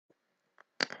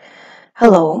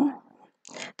Hello,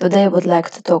 today I would like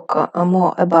to talk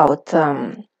more about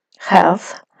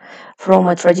health from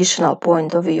a traditional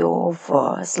point of view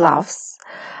of Slavs,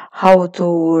 how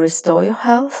to restore your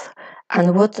health,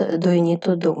 and what do you need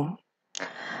to do.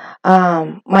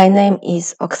 My name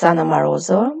is Oksana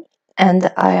Morozova,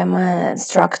 and I am an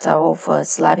instructor of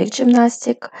Slavic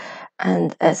gymnastic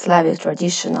and a Slavic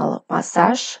traditional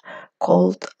massage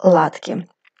called Latki.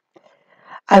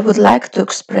 I would like to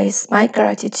express my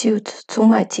gratitude to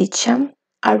my teacher,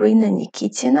 Arina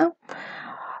Nikitina,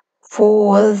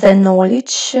 for the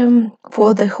knowledge,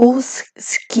 for the whole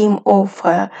scheme of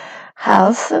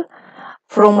health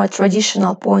from a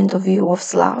traditional point of view of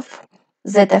Slav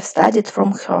that I've studied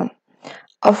from her.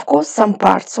 Of course, some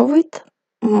parts of it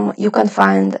you can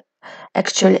find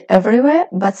actually everywhere,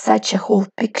 but such a whole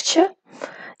picture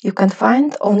you can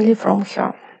find only from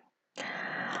her.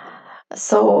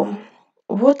 So,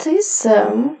 what is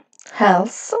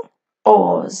health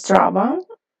or zdrava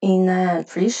in a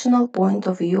traditional point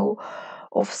of view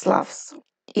of Slavs?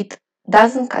 It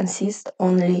doesn't consist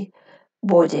only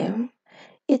body.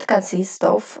 It consists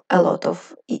of a lot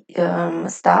of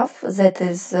stuff that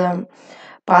is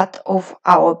part of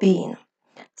our being,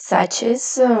 such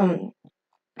as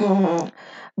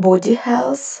body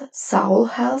health, soul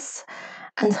health,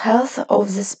 and health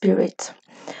of the spirit.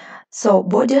 So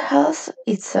body health,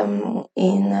 it's in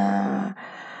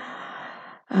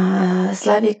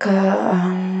Slavic,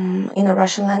 in a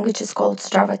Russian language, it's called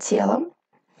zdrava telo,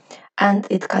 and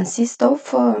it consists of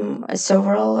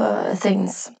several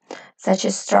things, such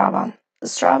as strava.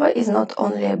 Strava is not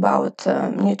only about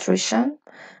nutrition;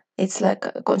 it's like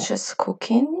conscious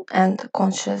cooking and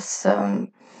conscious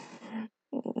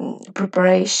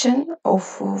preparation of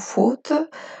food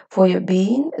for your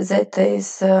being that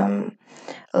is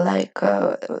like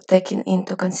taking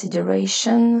into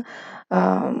consideration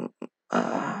um,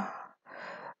 uh,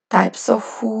 types of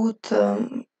food,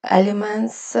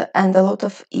 elements, and a lot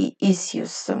of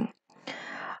issues.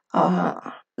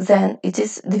 Then it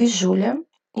is Dvizhulia.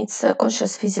 It's a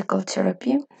conscious physical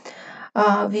therapy,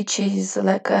 which is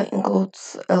like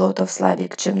includes a lot of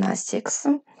Slavic gymnastics.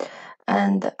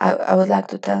 And I would like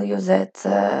to tell you that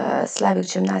Slavic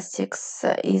gymnastics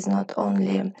is not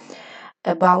only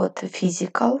about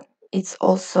physical, it's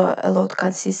also a lot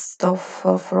consists of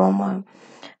from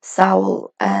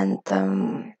soul and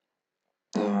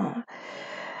uh,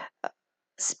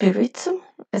 spirit,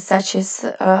 such as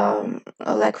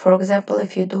like for example,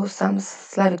 if you do some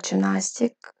Slavic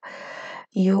gymnastic,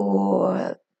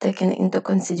 you taking into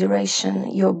consideration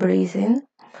your breathing.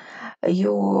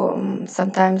 You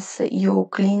sometimes you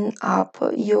clean up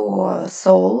your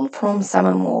soul from some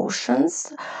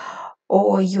emotions,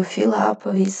 or you fill up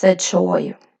with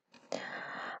joy.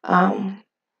 Um,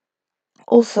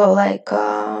 Also, like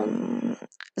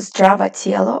zdrava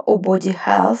telo or body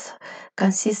health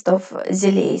consists of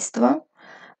zelейство,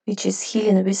 which is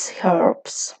healing with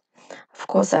herbs. Of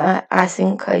course, I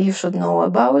think you should know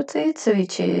about it,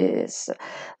 which is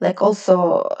like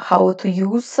also how to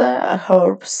use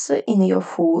herbs in your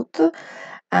food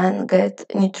and get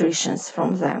nutrition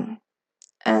from them.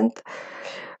 And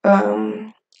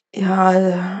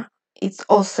yeah, it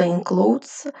also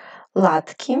includes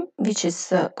latki, which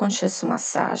is conscious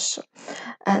massage.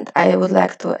 And I would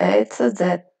like to add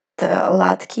that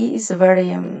latki is a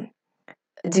very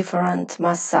different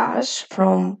massage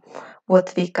from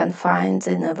what we can find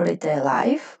in everyday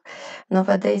life.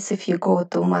 Nowadays, if you go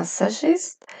to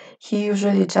massagist, he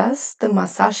usually just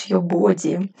massage your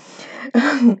body.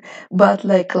 But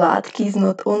like latki is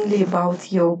not only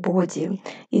about your body.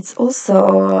 It's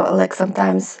also like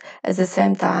sometimes at the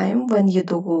same time when you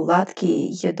do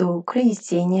latki, you do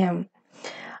крестение,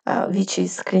 which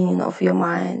is cleaning of your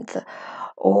mind,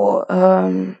 or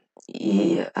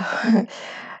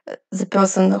the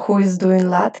person who is doing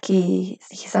latki,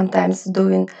 he sometimes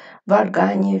doing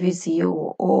vargani with you,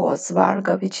 or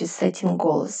svarga, which is setting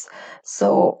goals.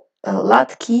 So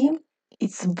latki,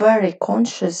 it's very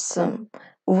conscious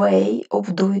way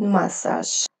of doing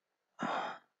massage.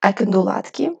 I can do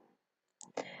latki,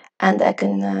 and I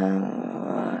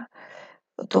can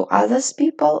to others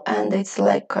people, and it's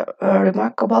like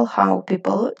remarkable how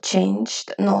people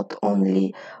changed not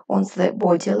only on the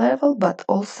body level but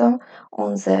also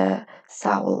on the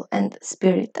soul and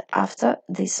spirit after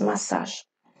this massage.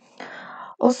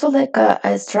 Also, like a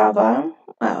Strava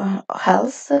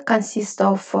health consists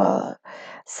of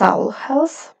soul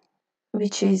health,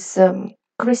 which is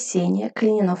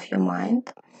cleaning of your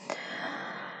mind.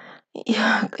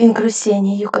 Yeah, in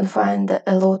Крещение you can find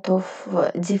a lot of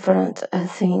different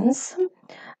things,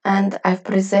 and I've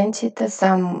presented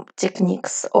some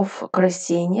techniques of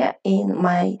Крещение in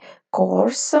my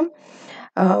course,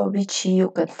 which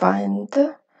you can find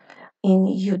in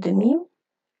Udemy.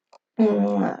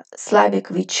 Slavic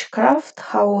witchcraft,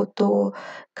 how to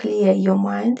clear your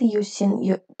mind using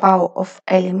your power of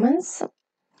elements.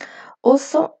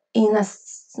 Also, in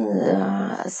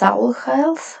soul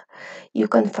health, you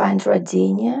can find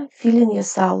Radinia, filling your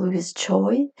soul with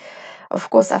joy.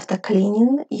 Of course, after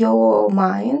cleaning your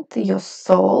mind, your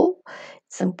soul,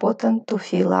 it's important to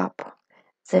fill up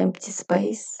the empty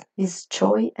space with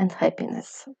joy and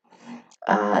happiness.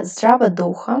 Zdrava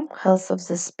Duha, health of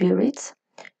the spirit,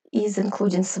 is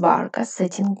including Svarga,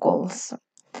 setting goals.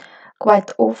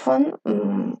 Quite often,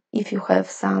 if you have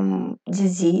some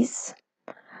disease,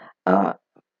 uh,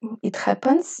 it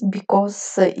happens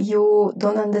because you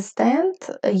don't understand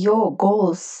your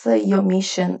goals, your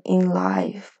mission in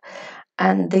life.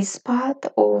 And this part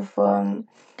of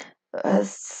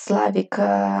Slavic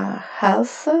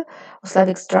health,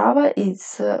 Slavic Zdrava,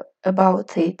 is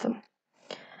about it.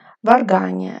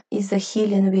 Varganya is a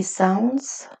healing with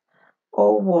sounds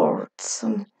or words.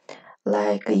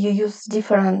 Like you use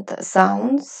different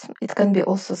sounds, it can be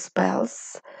also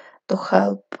spells to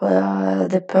help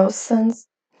the person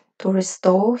to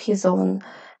restore his own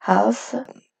health.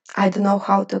 I don't know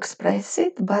how to express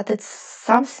it, but it's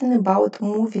something about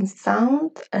moving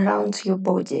sound around your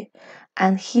body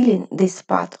and healing this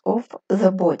part of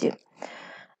the body.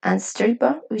 And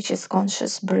striba, which is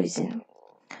conscious breathing.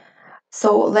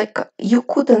 So, like, you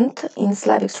couldn't, in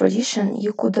Slavic tradition,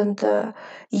 you couldn't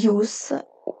use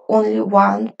only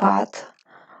one part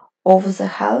of the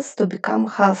health to become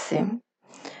healthy.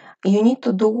 You need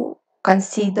to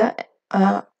consider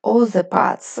all the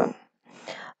parts.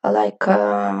 Like,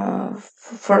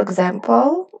 for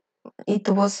example, it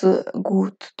was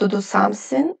good to do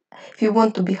something. If you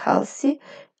want to be healthy,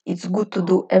 it's good to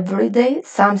do every day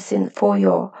something for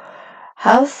your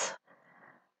health,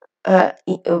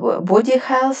 body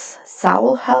health,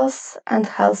 soul health, and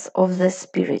health of the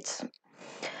spirit.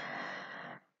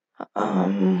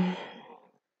 Um,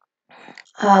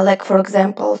 like, for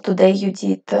example, today you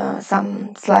did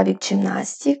some Slavic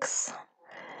gymnastics.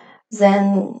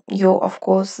 Then you, of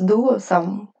course, do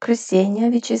some Krisenia,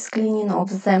 which is cleaning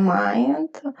of the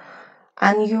mind,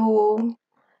 and you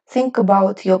think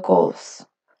about your goals.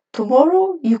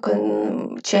 Tomorrow you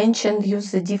can change and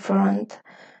use the different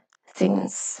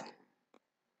things.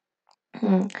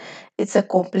 It's a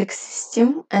complex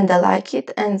system and I like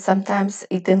it, and sometimes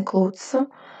it includes in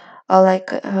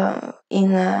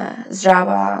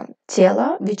Zdrava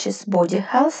Tela, which is body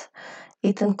health,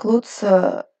 it includes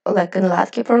like in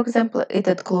Latke, for example, it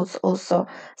includes also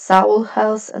soul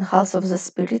health and health of the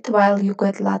spirit while you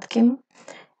get Latke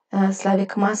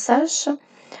Slavic massage,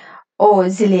 or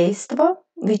Zileystvo,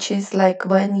 which is like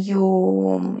when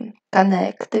you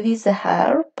connect with the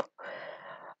herb,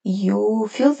 you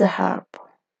feel the herb,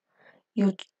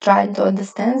 you trying to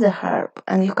understand the herb,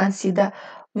 and you consider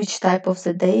which type of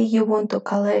the day you want to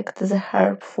collect the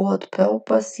herb, for what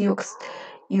purpose. You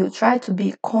try to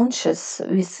be conscious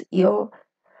with your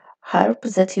herb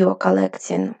that you are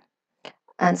collecting.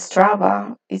 And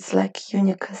Strava, it's like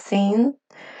unique thing,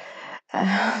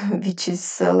 which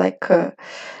is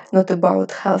not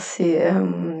about healthy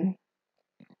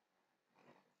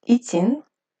eating.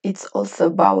 It's also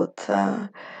about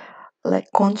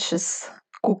like conscious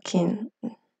cooking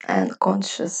and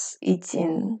conscious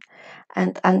eating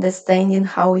and understanding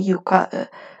how you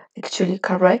actually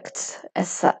correct a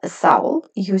soul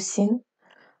using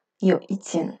your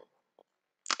eating.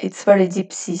 It's very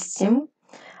deep system,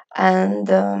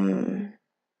 and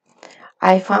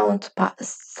I found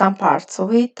some parts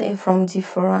of it from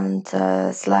different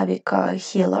Slavic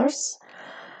healers,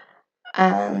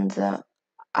 and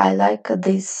I like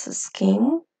this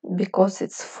scheme because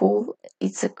it's full.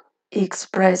 It's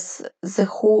express the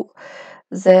whole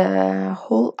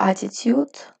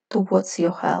attitude towards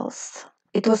your health.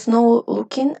 It was no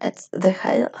looking at the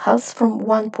health from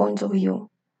one point of view.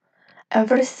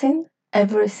 Everything,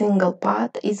 every single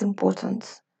part is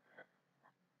important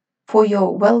for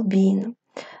your well-being.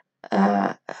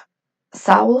 Uh,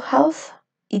 Soul health,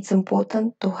 it's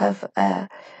important to have a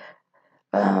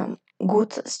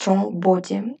good, strong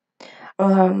body.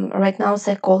 Right now,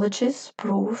 psychologists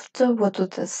proved what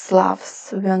the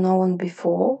Slavs were known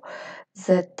before,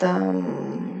 that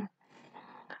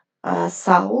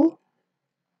soul,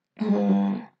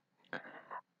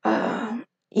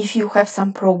 if you have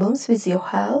some problems with your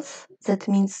health, that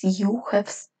means you have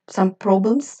some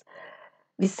problems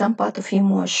with some part of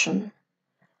emotion.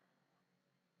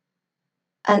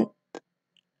 And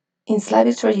in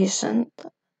Slavic tradition,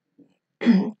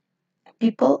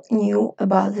 people knew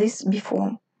about this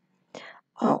before.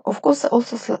 Of course,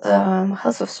 also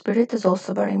health of spirit is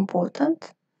also very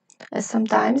important. As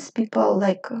sometimes people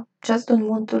just don't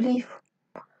want to live.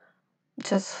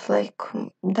 Just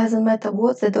doesn't matter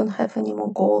what, they don't have any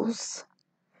more goals.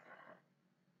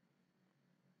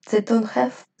 They don't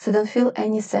feel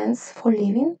any sense for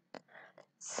living.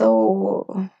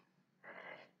 So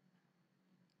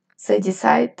they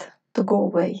decide to go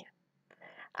away.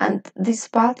 And this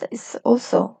part is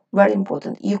also very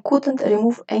important. You couldn't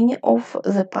remove any of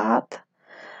the part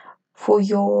for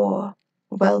your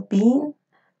well-being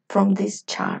from this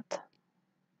chart.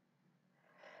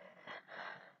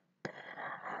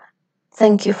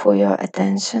 Thank you for your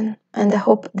attention, and I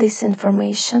hope this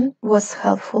information was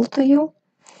helpful to you.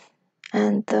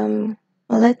 And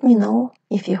let me know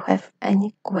if you have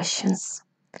any questions.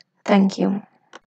 Thank you.